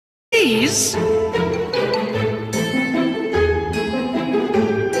please.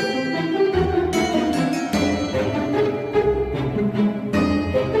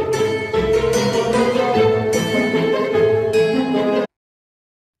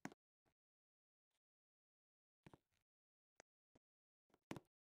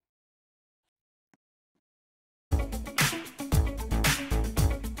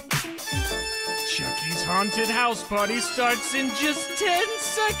 Chucky's haunted house party starts in just 10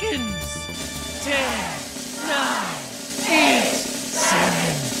 seconds. 10, 9, 8,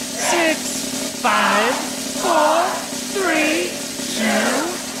 7, 6, 5, 4, 3, 2,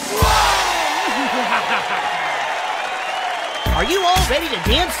 1. Are you all ready to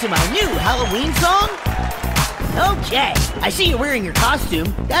dance to my new Halloween song? Okay, I see you're wearing your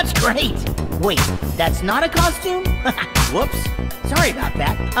costume. That's great. Wait, that's not a costume? Whoops. Sorry about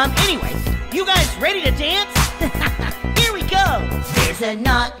that. Anyway, you guys ready to dance? Here we go. There's a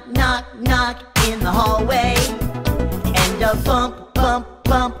knock, knock, knock in the hallway, and a bump, bump,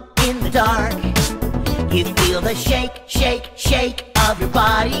 bump in the dark. You feel the shake, shake, shake of your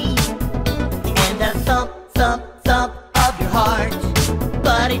body, and the thump, thump, thump of your heart.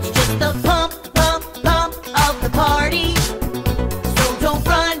 But it's just the pump, pump, pump of the party. So don't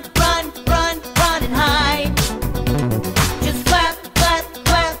run, run, run, run and hide. Just clap, clap,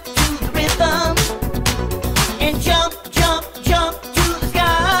 clap to the rhythm, and jump, jump, jump to the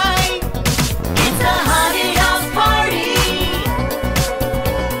sky. It's a haunted house party,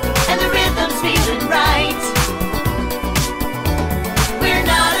 and the rhythm's feeling right. We're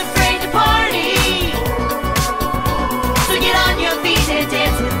not afraid to party, so get on your feet and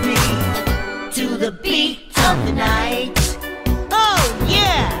dance with me to the beat of the night. Oh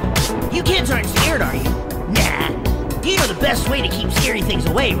yeah! You kids aren't scared, are you? Nah. You know the best way to keep scary things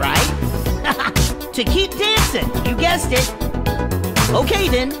away, right? To keep dancing, you guessed it. Okay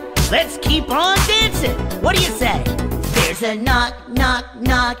then, let's keep on dancing. What do you say? There's a knock, knock,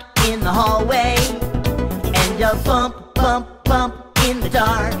 knock in the hallway, and a bump, bump, bump in the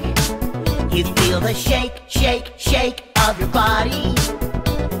dark. You feel the shake, shake, shake of your body,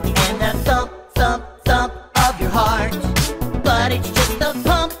 and the thump, thump, thump of your heart. But it's just the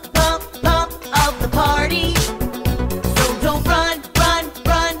pump, pump, pump of the party. So don't run, run,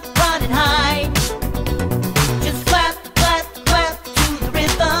 run, run and hide. Just clap, clap, clap to the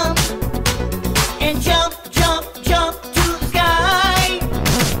rhythm, and jump, jump, jump to the sky.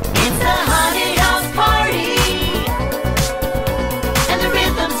 It's a haunted house party, and the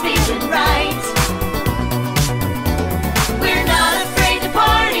rhythm's feeling right. We're not afraid to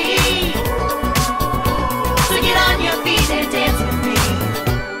party, so get on your feet and dance with me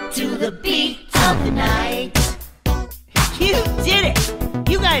to the beat of the night. You did it!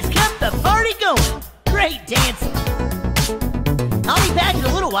 You guys kept the party going. Great dancing. I'll be back in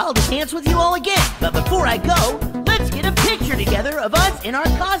a little while to dance with you all again. But before I go, let's get a picture together of us in our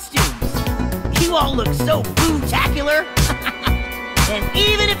costumes. You all look so boo-tacular. And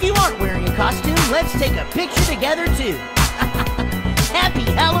even if you aren't wearing a costume, let's take a picture together too.